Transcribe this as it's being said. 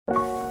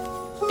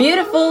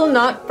Beautiful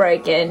Not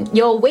Broken,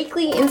 your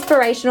weekly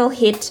inspirational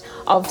hit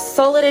of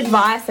solid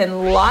advice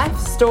and life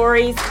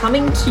stories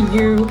coming to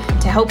you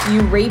to help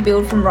you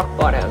rebuild from rock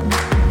bottom.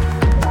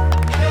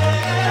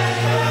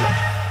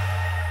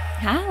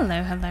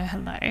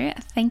 Hello.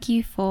 Thank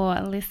you for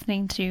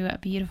listening to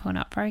Beautiful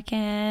Not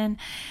Broken,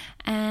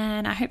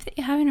 and I hope that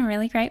you're having a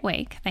really great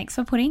week. Thanks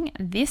for putting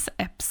this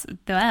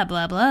blah,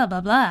 blah, blah,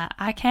 blah, blah.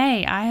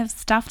 Okay, I have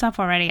stuffed up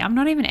already. I'm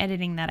not even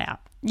editing that out.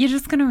 You're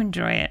just going to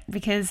enjoy it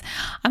because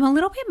I'm a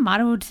little bit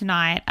muddled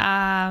tonight.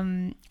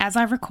 As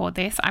I record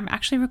this, I'm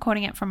actually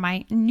recording it from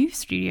my new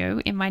studio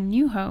in my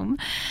new home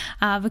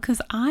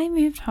because I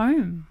moved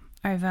home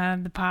over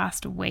the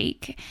past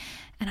week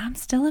and I'm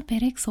still a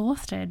bit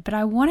exhausted. But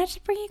I wanted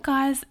to bring you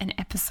guys an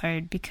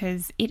episode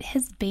because it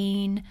has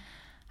been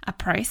a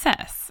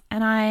process.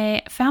 And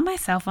I found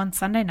myself on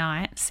Sunday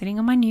night sitting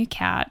on my new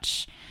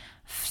couch,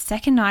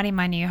 second night in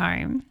my new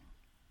home,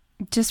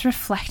 just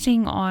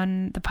reflecting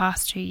on the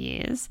past 2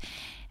 years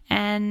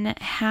and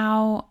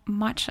how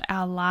much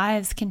our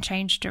lives can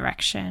change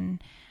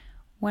direction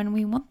when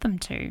we want them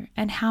to,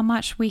 and how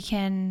much we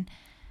can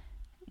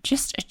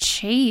just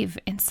achieve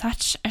in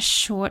such a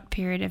short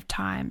period of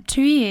time.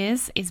 2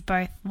 years is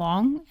both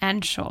long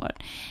and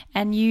short,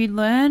 and you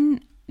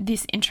learn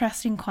this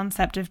interesting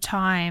concept of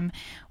time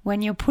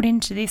when you're put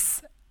into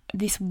this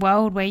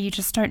world where you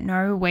just don't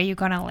know where you're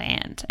going to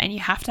land, and you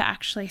have to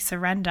actually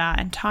surrender,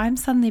 and time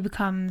suddenly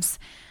becomes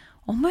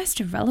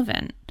almost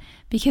irrelevant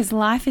because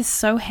life is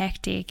so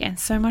hectic and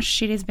so much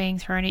shit is being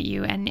thrown at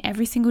you, and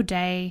every single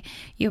day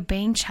you're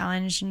being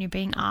challenged and you're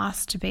being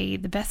asked to be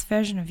the best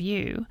version of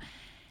you.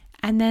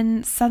 And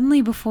then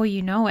suddenly, before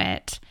you know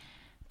it,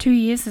 2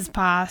 years has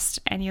passed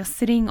and you're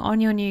sitting on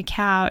your new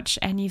couch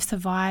and you've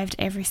survived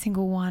every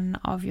single one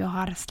of your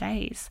hardest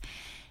days.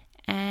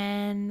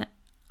 And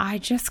I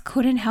just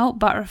couldn't help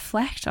but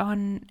reflect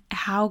on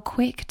how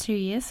quick 2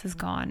 years has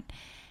gone.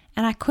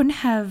 And I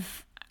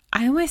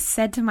almost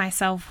said to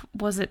myself,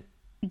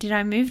 did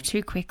I move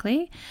too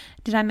quickly?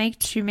 Did I make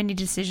too many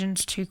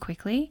decisions too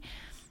quickly?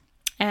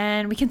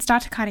 And we can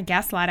start to kind of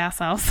gaslight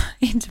ourselves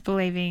into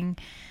believing,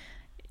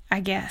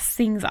 I guess,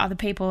 things other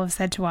people have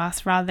said to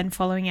us rather than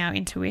following our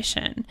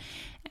intuition.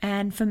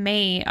 And for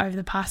me, over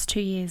the past 2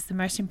 years, the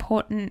most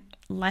important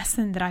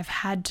lesson that I've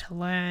had to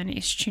learn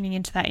is tuning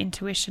into that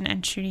intuition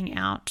and tuning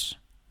out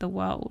the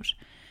world.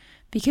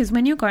 Because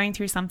when you're going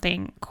through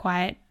something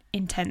quite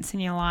intense in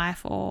your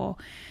life, or,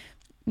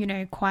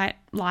 quite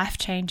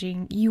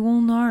life-changing, you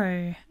will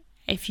know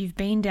if you've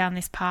been down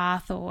this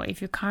path, or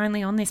if you're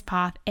currently on this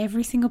path,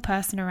 every single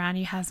person around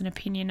you has an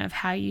opinion of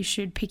how you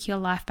should pick your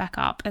life back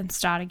up and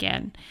start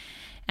again.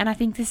 And I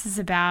think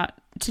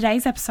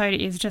today's episode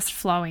is just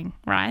flowing,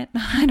 right?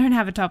 I don't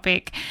have a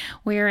topic.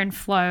 We're in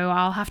flow.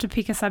 I'll have to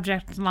pick a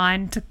subject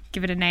line to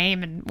give it a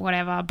name and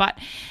whatever. But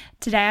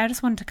today I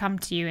just wanted to come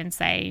to you and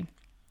say,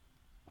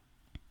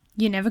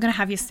 you're never going to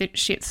have your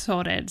shit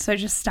sorted. So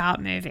just start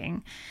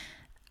moving.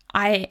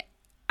 I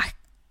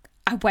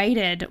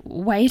waited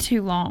way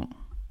too long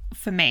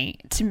for me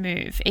to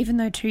move. Even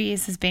though 2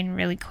 years has been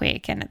really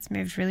quick and it's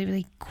moved really,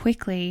 really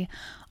quickly,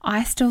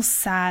 I still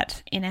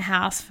sat in a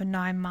house for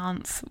 9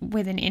 months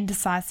with an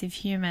indecisive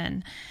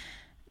human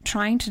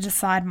trying to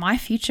decide my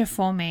future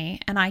for me,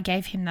 and I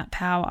gave him that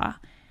power.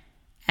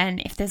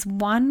 And if there's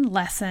one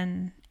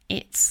lesson,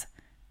 it's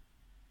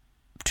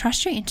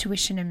trust your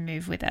intuition and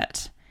move with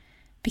it.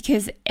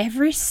 Because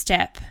every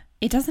step,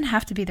 it doesn't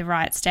have to be the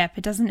right step.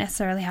 It doesn't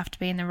necessarily have to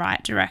be in the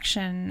right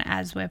direction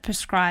as we're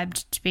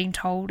prescribed to being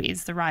told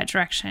is the right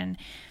direction.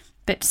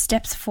 But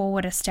steps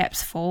forward are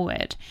steps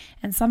forward.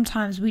 And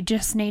sometimes we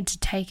just need to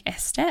take a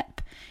step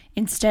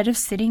instead of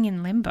sitting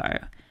in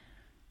limbo.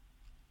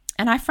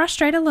 And I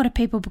frustrate a lot of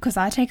people because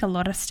I take a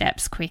lot of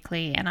steps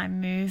quickly and I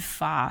move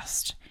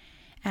fast.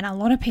 And a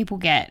lot of people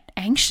get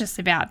anxious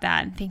about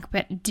that and think,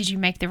 but did you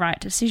make the right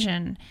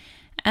decision?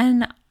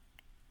 And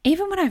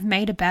even when I've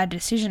made a bad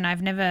decision,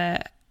 I've never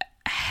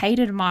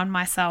hated on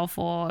myself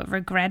or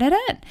regretted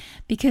it,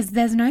 because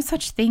there's no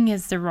such thing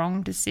as the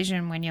wrong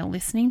decision when you're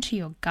listening to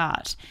your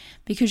gut,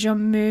 because you're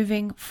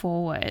moving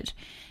forward.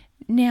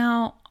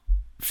 Now,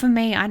 for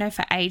me, I know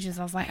for ages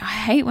I was like, I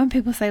hate when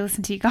people say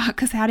listen to your gut,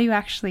 because how do you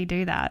actually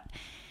do that?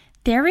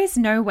 There is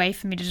no way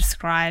for me to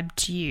describe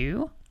to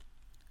you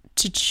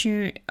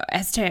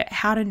as to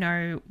how to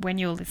know when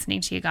you're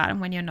listening to your gut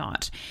and when you're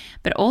not.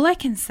 But all I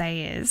can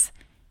say is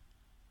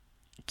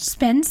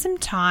spend some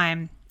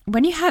time.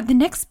 When you have the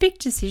next big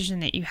decision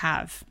that you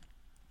have,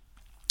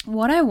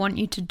 what I want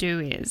you to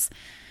do is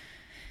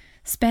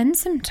spend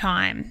some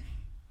time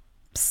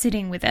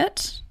sitting with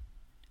it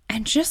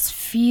and just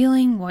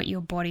feeling what your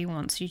body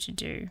wants you to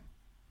do.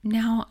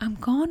 Now, I'm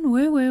gone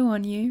woo-woo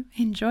on you.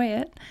 Enjoy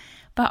it.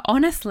 But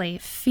honestly,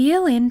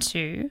 feel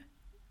into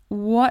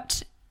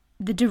what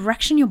the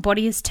direction your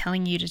body is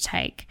telling you to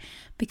take,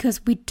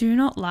 because we do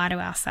not lie to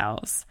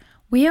ourselves.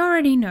 We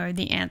already know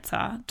the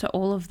answer to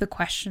all of the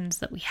questions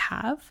that we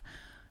have.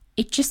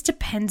 It just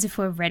depends if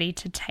we're ready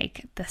to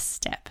take the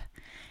step.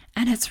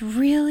 And it's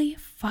really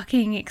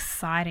fucking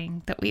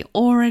exciting that we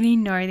already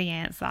know the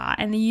answer,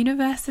 and the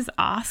universe is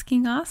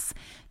asking us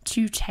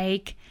to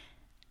take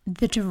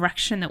the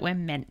direction that we're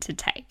meant to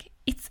take.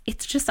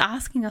 It's just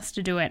asking us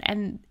to do it,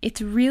 and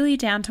it's really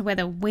down to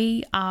whether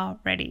we are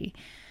ready.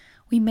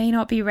 We may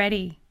not be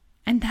ready,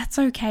 and that's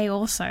okay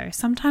also.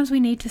 Sometimes we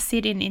need to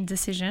sit in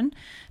indecision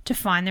to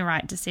find the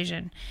right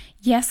decision.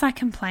 Yes, I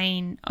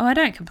complain. Oh, I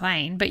don't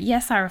complain, but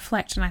yes, I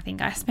reflect, and I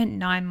think I spent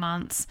 9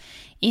 months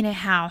in a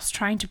house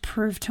trying to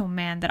prove to a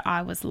man that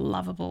I was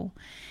lovable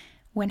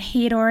when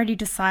he had already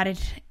decided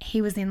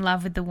he was in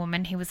love with the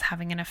woman he was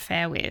having an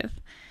affair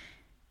with,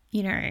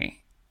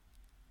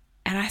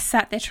 and I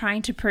sat there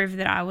trying to prove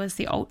that I was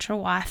the ultra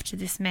wife to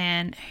this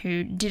man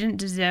who didn't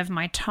deserve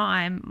my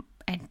time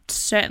and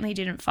certainly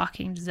didn't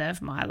fucking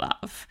deserve my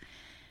love,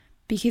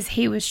 because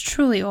he was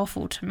truly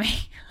awful to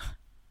me.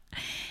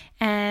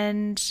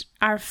 And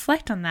I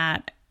reflect on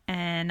that,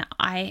 and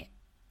I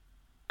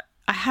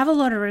have a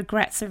lot of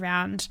regrets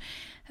around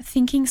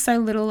thinking so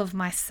little of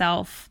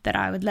myself that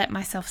I would let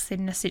myself sit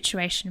in a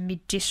situation and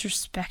be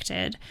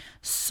disrespected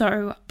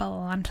so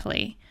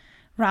bluntly,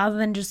 rather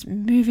than just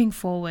moving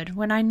forward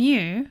when I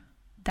knew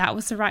that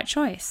was the right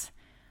choice.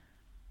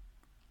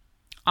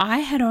 I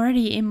had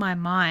already in my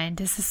mind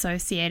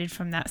disassociated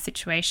from that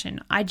situation.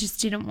 I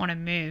just didn't want to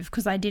move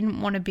because I didn't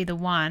want to be the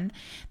one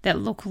that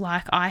looked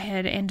like I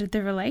had ended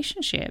the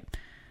relationship.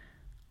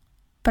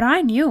 But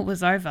I knew it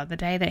was over the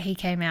day that he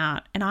came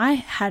out, and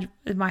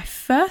my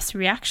first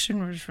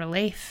reaction was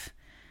relief.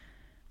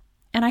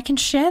 And I can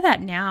share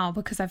that now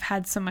because I've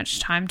had so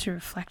much time to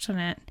reflect on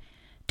it.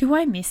 Do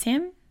I miss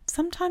him?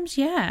 Sometimes,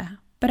 yeah.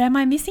 But am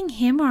I missing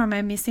him, or am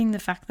I missing the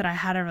fact that I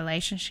had a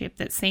relationship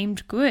that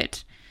seemed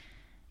good?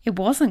 It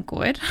wasn't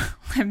good,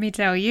 let me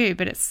tell you,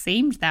 but it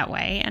seemed that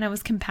way, and it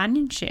was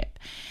companionship.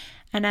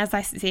 And as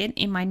I sit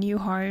in my new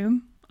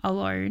home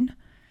alone,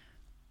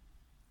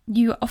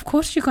 of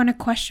course you're going to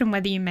question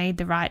whether you made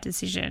the right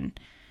decision.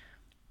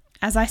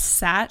 As I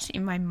sat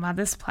in my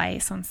mother's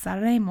place on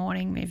Saturday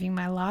morning, moving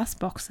my last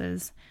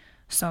boxes,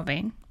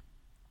 sobbing,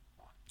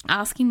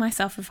 asking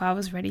myself if I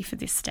was ready for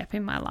this step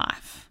in my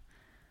life.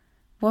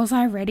 Was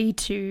I ready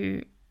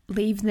to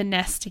leave the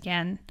nest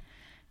again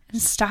and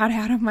start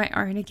out on my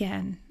own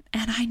again?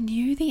 And I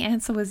knew the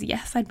answer was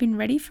yes. I'd been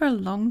ready for a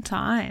long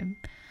time.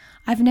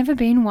 I've never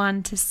been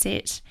one to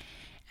sit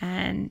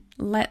and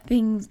let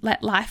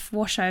life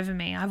wash over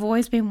me. I've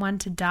always been one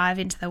to dive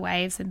into the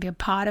waves and be a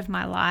part of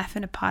my life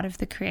and a part of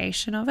the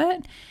creation of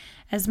it,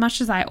 as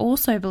much as I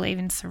also believe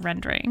in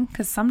surrendering,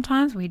 because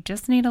sometimes we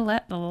just need to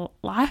let the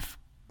life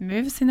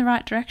move us in the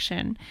right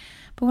direction.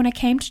 But when it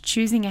came to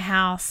choosing a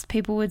house,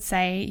 people would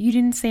say, you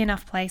didn't see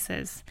enough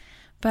places.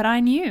 But I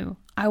knew.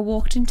 I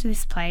walked into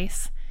this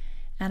place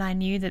and I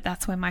knew that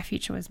that's where my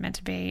future was meant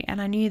to be.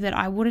 And I knew that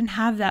I wouldn't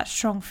have that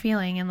strong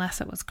feeling unless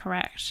it was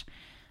correct.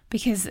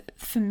 Because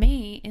for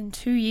me, in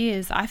 2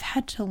 years, I've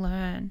had to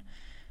learn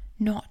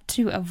not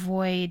to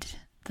avoid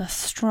the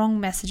strong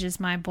messages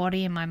my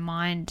body and my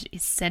mind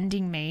is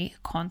sending me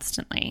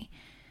constantly.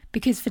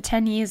 Because for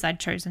 10 years, I'd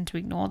chosen to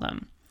ignore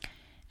them.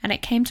 And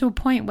it came to a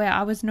point where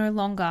I was no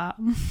longer,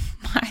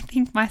 I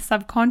think my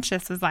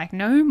subconscious was like,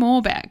 no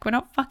more, Beck. We're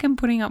not fucking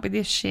putting up with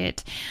this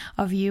shit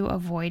of you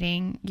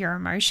avoiding your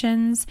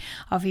emotions,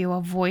 of you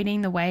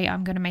avoiding the way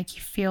I'm going to make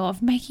you feel,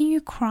 of making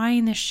you cry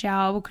in the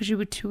shower because you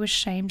were too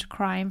ashamed to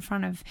cry in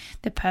front of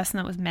the person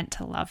that was meant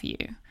to love you.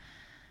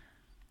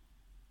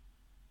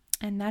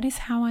 And that is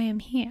how I am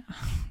here.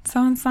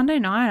 So on Sunday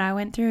night, I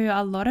went through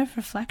a lot of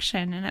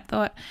reflection, and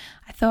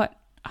I thought,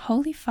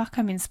 holy fuck,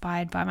 I'm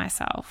inspired by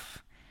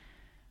myself.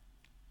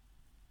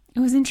 It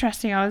was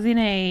interesting.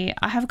 I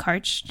have a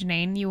coach,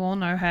 Janine, you all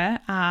know her.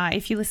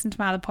 If you listen to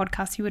my other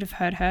podcast, you would have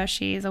heard her.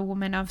 She is a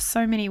woman of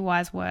so many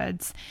wise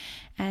words.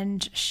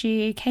 And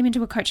she came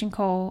into a coaching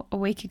call a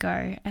week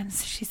ago, and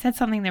she said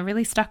something that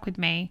really stuck with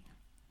me.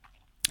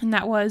 And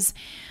that was,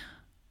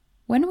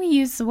 when we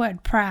use the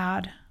word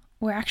proud,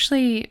 we're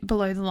actually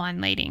below the line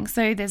leading.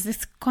 So there's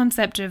this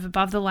concept of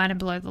above the line and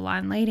below the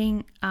line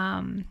leading.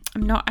 I'm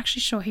not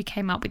actually sure who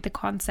came up with the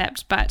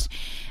concept, but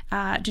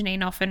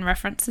Janine often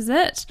references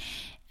it.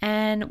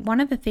 And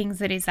one of the things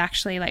that is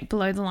actually like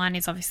below the line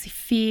is obviously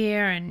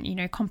fear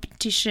and,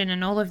 competition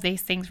and all of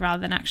these things, rather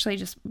than actually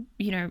just,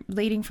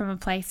 leading from a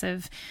place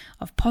of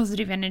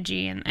positive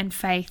energy and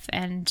faith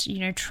and,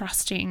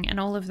 trusting and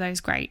all of those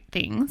great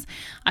things.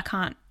 I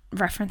can't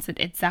reference it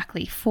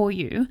exactly for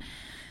you.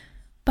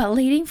 But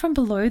leading from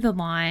below the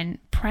line,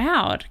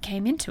 proud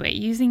came into it,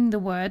 using the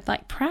word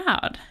like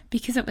proud,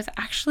 because it was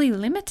actually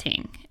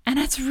limiting. And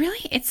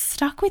it's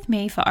stuck with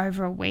me for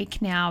over a week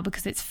now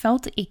because it's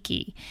felt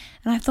icky.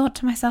 And I thought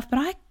to myself,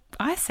 but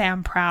I say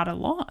I'm proud a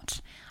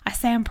lot. I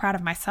say I'm proud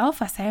of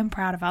myself. I say I'm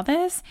proud of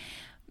others.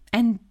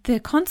 And the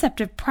concept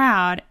of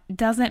proud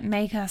doesn't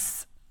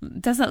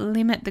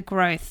limit the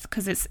growth,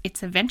 because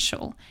it's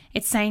eventual.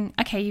 It's saying,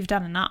 okay, you've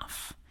done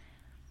enough.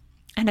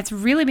 And it's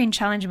really been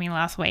challenging me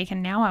last week,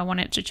 and now I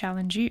want it to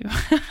challenge you.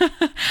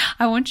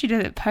 I want you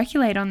to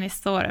percolate on this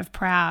thought of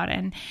proud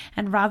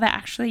and rather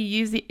actually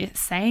use it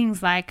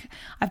sayings like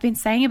I've been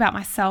saying about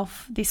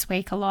myself this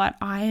week a lot.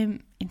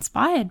 I'm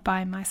inspired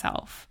by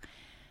myself.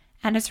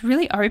 And it's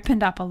really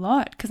opened up a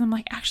lot because I'm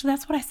like, actually,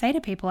 that's what I say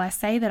to people. I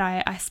say that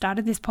I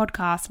started this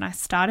podcast and I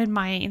started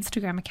my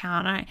Instagram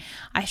account.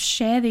 I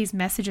share these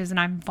messages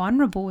and I'm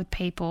vulnerable with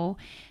people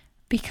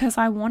because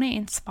I want to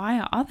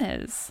inspire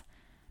others.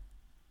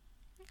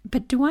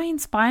 But do I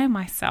inspire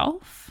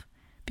myself?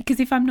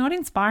 Because if I'm not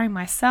inspiring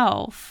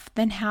myself,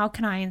 then how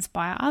can I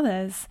inspire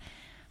others?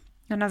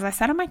 And as I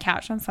sat on my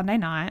couch on Sunday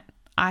night,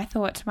 I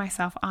thought to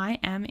myself, I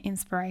am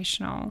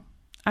inspirational.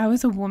 I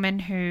was a woman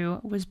who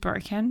was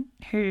broken,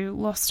 who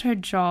lost her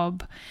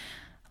job,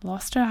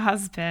 lost her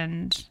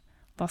husband,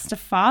 lost a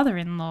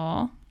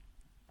father-in-law,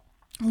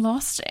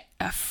 lost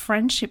a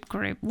friendship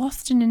group,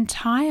 lost an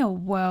entire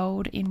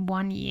world in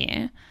 1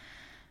 year.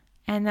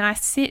 And then I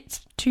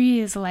sit 2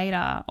 years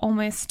later,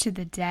 almost to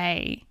the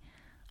day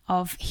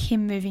of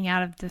him moving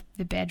out of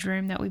the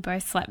bedroom that we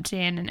both slept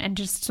in and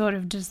just sort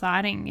of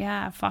deciding,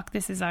 yeah, fuck,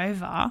 this is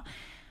over.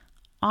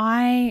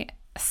 I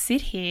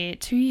sit here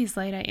 2 years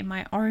later in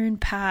my own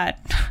pad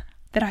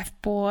that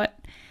I've bought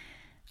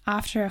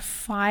after a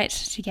fight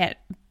to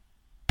get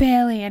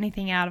barely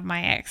anything out of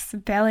my ex,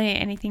 barely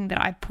anything that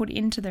I put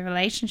into the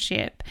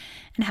relationship,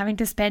 and having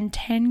to spend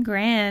 10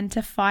 grand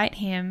to fight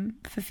him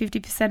for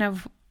 50%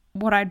 of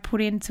what I'd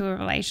put into a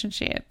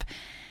relationship.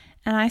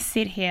 And I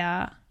sit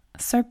here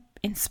so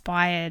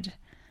inspired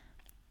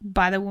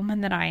by the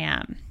woman that I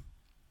am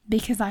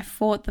because I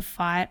fought the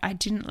fight. I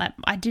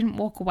didn't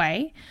walk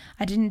away.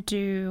 I didn't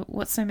do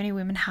what so many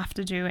women have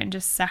to do and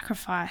just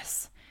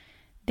sacrifice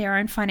their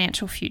own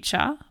financial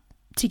future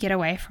to get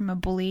away from a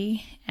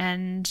bully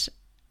and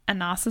a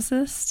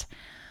narcissist.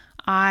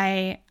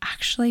 I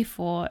actually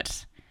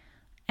fought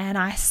and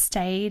I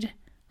stayed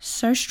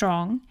so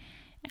strong.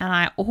 And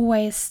I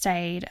always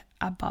stayed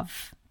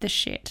above the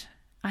shit.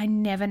 I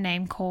never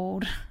name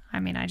called. I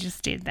mean, I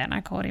just did then.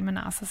 I called him a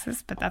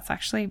narcissist, but that's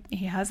actually,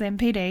 he has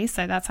MPD,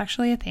 so that's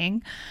actually a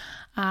thing.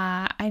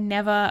 I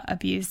never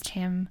abused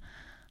him.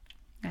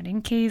 I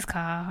didn't key his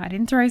car. I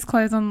didn't throw his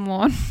clothes on the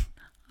lawn.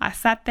 I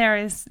sat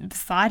there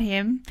beside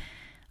him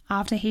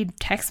after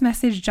he'd text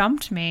message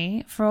jumped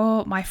me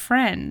for my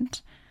friend.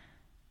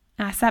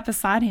 And I sat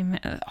beside him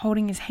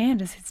holding his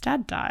hand as his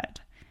dad died.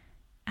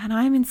 And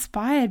I'm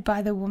inspired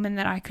by the woman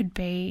that I could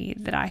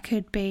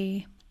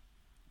be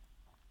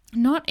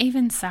not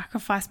even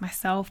sacrifice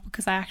myself,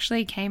 because I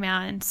actually came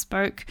out and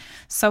spoke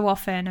so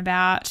often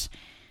about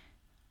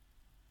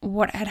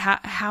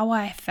how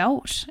I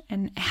felt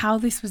and how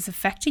this was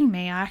affecting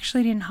me. I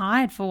actually didn't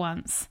hide for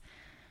once.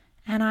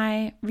 And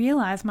I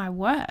realized my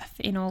worth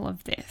in all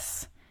of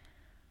this.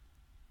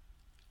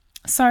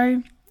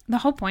 So the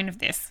whole point of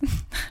this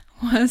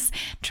was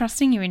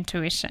trusting your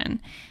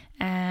intuition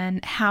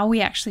and how we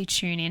actually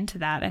tune into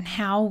that and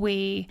how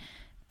we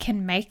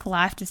can make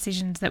life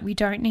decisions that we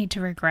don't need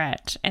to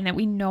regret and that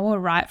we know are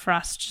right for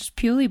us just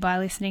purely by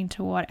listening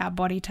to what our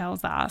body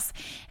tells us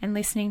and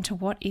listening to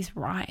what is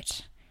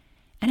right.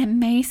 And it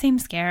may seem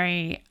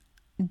scary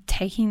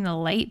taking the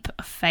leap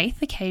of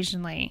faith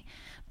occasionally,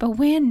 but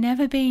we're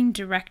never being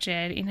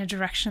directed in a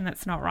direction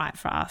that's not right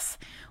for us.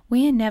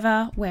 We are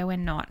never where we're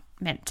not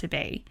meant to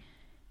be.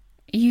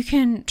 You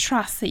can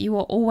trust that you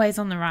are always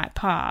on the right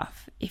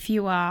path if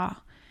you are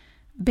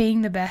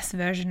being the best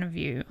version of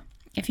you.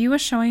 If you are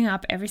showing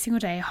up every single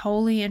day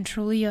wholly and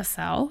truly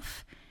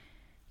yourself,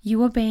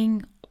 you are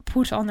being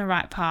put on the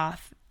right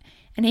path.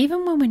 And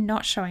even when we're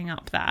not showing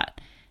up that,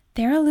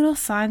 there are little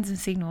signs and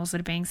signals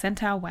that are being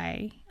sent our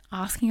way,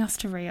 asking us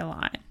to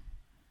realign,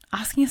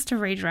 asking us to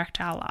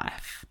redirect our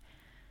life.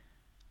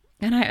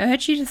 And I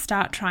urge you to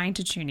start trying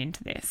to tune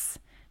into this,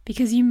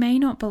 because you may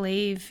not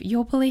believe,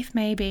 your belief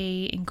may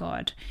be in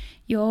God.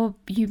 You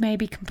may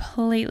be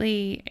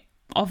completely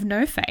of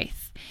no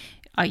faith.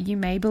 You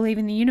may believe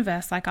in the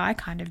universe like I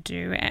kind of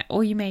do,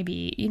 or you may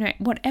be,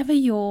 whatever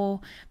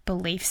your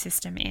belief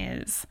system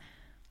is,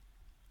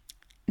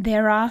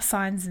 there are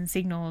signs and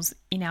signals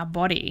in our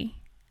body.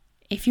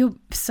 If you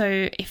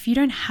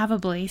don't have a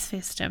belief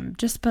system,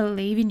 just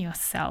believe in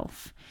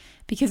yourself,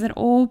 because at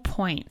all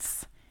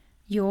points,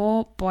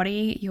 your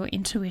body, your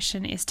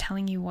intuition is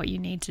telling you what you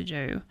need to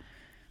do.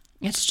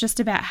 It's just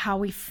about how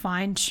we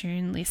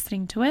fine-tune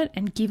listening to it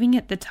and giving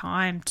it the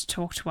time to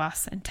talk to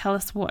us and tell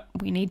us what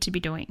we need to be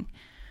doing.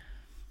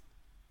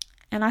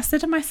 And I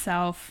said to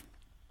myself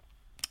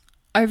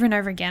over and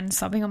over again,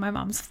 sobbing on my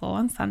mum's floor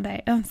on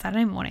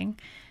Saturday morning,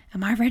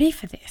 am I ready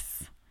for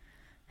this?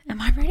 Am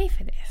I ready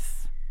for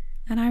this?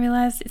 And I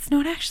realized it's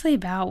not actually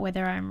about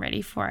whether I'm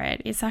ready for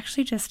it. It's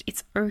actually just,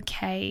 it's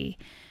okay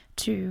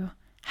to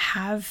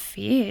have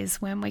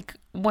fears when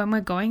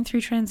we're going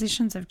through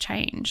transitions of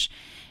change.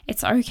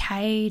 It's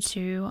okay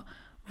to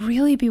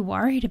really be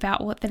worried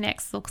about what the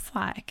next looks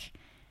like.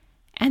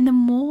 And the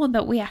more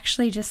that we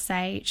actually just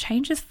say,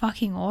 change is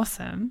fucking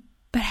awesome,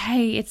 but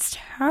hey, it's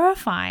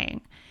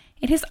terrifying.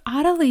 It is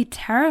utterly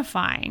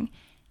terrifying.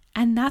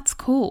 And that's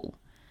cool.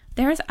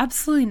 There is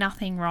absolutely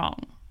nothing wrong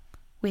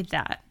with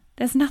that.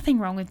 There's nothing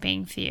wrong with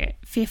being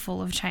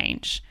fearful of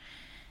change.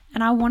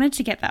 And I wanted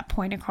to get that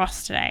point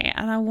across today.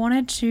 And I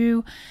wanted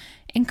to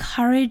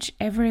encourage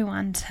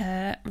everyone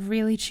to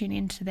really tune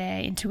into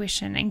their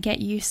intuition and get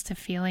used to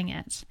feeling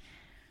it.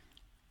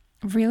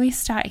 Really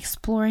start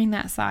exploring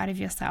that side of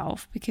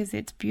yourself, because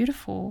it's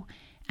beautiful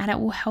and it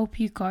will help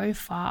you go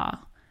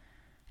far.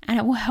 And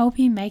it will help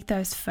you make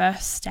those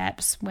first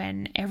steps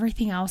when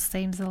everything else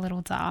seems a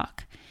little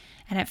dark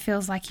and it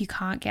feels like you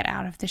can't get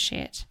out of the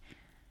shit.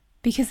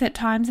 Because at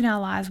times in our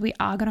lives, we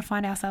are going to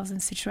find ourselves in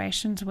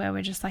situations where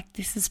we're just like,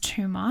 this is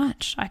too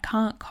much. I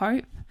can't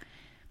cope.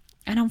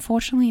 And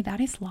unfortunately, that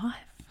is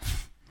life.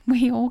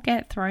 We all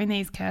get thrown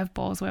these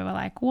curveballs where we're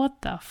like,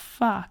 what the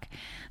fuck?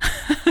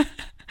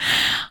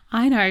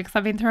 I know, because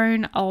I've been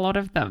thrown a lot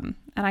of them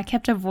and I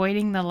kept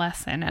avoiding the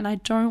lesson. And I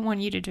don't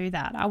want you to do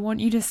that. I want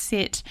you to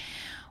sit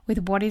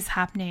with what is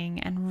happening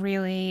and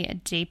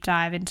really deep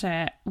dive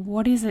into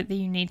what is it that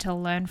you need to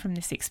learn from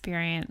this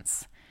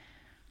experience.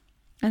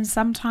 And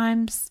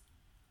sometimes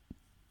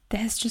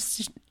it's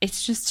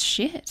just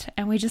shit,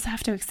 and we just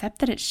have to accept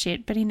that it's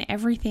shit. But in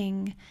every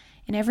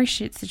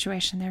shit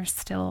situation, there's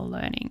still a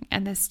learning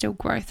and there's still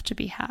growth to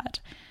be had.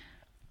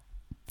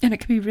 And it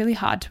can be really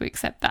hard to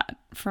accept that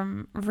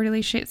from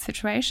really shit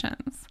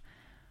situations.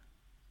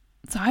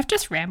 So I've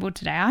just rambled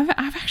today. I've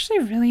actually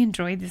really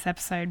enjoyed this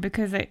episode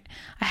because I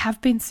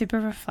have been super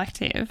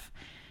reflective,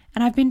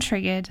 and I've been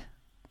triggered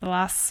the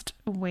last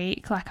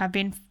week. Like, I've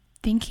been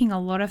thinking a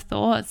lot of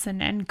thoughts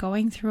and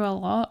going through a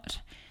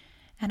lot,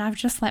 and I've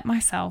just let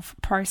myself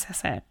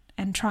process it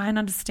and try and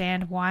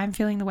understand why I'm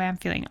feeling the way I'm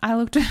feeling. I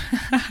looked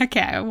at,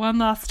 okay, one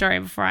last story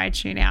before I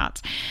tune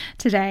out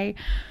today.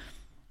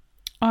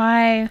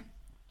 I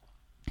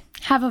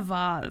have a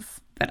vase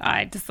that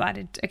I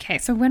decided, okay,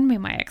 so when me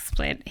and my ex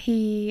split,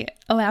 he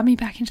allowed me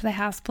back into the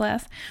house,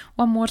 bless,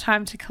 one more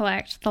time to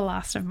collect the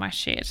last of my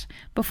shit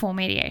before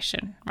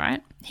mediation,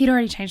 right? He'd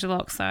already changed the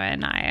lock, so,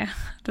 and I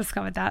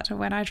discovered that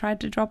when I tried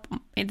to drop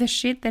the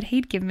shit that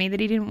he'd given me that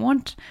he didn't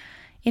want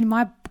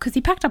because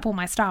he packed up all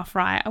my stuff,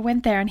 right? I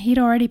went there and he'd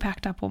already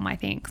packed up all my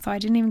things, so I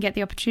didn't even get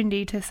the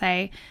opportunity to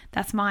say,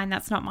 that's mine,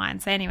 that's not mine.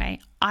 So anyway,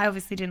 I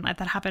obviously didn't let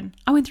that happen.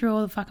 I went through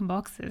all the fucking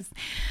boxes.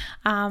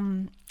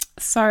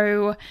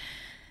 So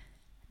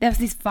there was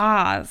this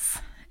vase,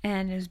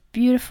 and it was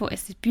beautiful.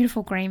 It's this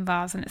beautiful green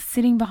vase, and it's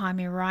sitting behind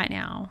me right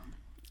now.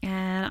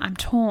 And I'm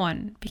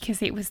torn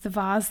because it was the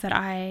vase that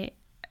I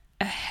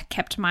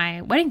kept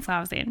my wedding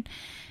flowers in.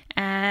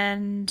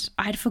 And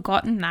I'd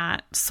forgotten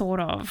that, sort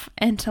of,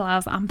 until I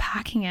was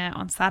unpacking it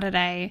on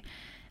Saturday,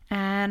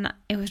 and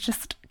it was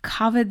just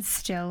covered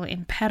still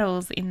in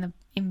petals in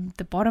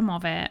the bottom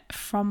of it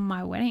from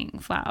my wedding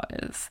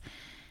flowers.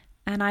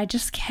 And I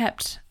just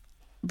kept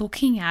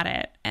looking at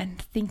it and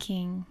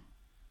thinking,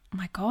 oh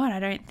my God, I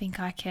don't think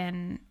I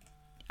can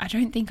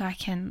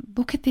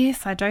look at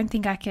this. I don't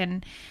think I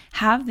can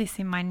have this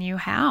in my new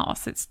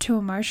house. It's too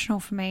emotional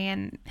for me.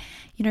 And,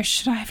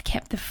 should I have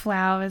kept the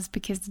flowers?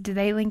 Because do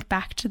they link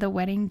back to the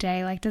wedding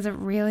day? Like, does it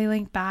really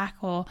link back?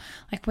 Or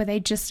like, were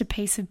they just a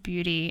piece of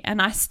beauty? And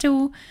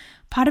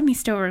part of me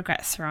still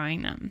regrets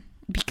throwing them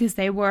because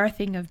they were a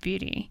thing of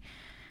beauty.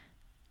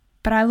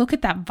 But I look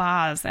at that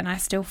vase and I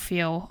still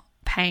feel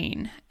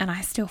pain and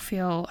I still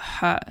feel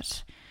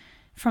hurt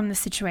from the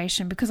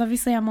situation, because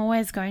obviously I'm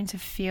always going to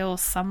feel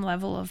some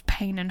level of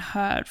pain and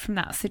hurt from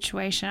that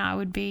situation. I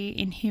would be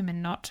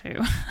inhuman not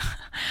to.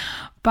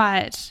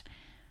 But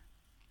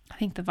I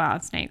think the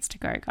vase needs to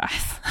go,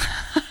 guys.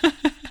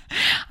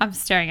 I'm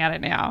staring at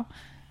it now,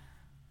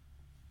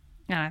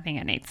 and I think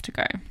it needs to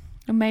go.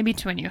 Or maybe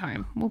to a new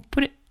home. We'll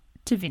put it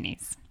to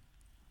Vinnie's.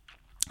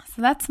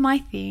 So that's my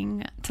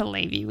thing to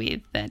leave you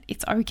with, that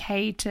it's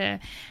okay to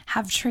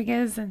have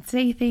triggers and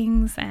see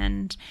things,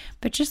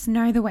 but just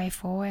know the way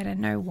forward and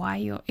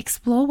know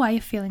explore why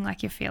you're feeling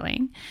like you're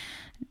feeling.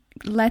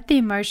 Let the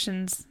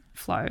emotions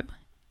flow.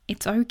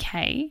 It's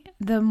okay.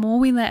 The more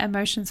we let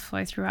emotions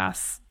flow through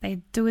us,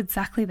 they do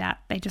exactly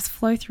that. They just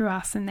flow through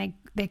us and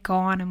they're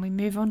gone, and we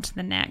move on to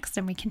the next,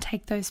 and we can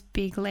take those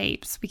big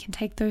leaps. We can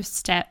take those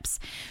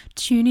steps,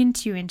 tune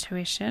into your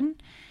intuition,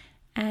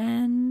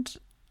 and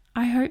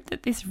I hope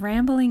that this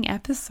rambling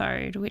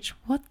episode, which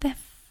what the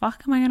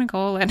fuck am I going to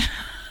call it?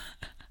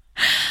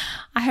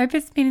 I hope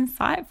it's been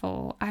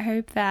insightful. I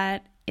hope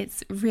that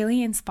it's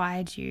really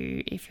inspired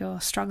you, if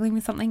you're struggling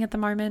with something at the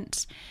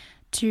moment,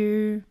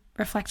 to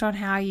reflect on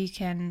how you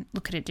can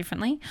look at it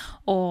differently,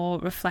 or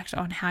reflect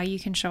on how you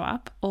can show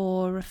up,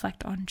 or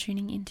reflect on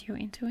tuning into your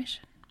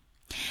intuition.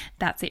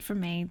 That's it from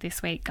me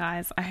this week,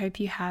 guys. I hope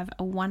you have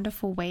a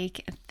wonderful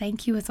week.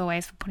 Thank you as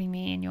always for putting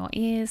me in your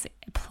ears.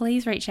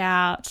 Please reach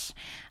out.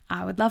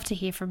 I would love to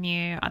hear from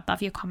you. I'd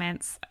love your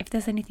comments. If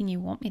there's anything you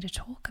want me to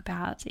talk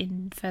about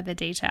in further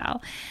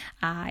detail,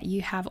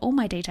 you have all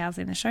my details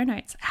in the show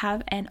notes.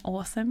 Have an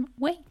awesome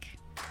week.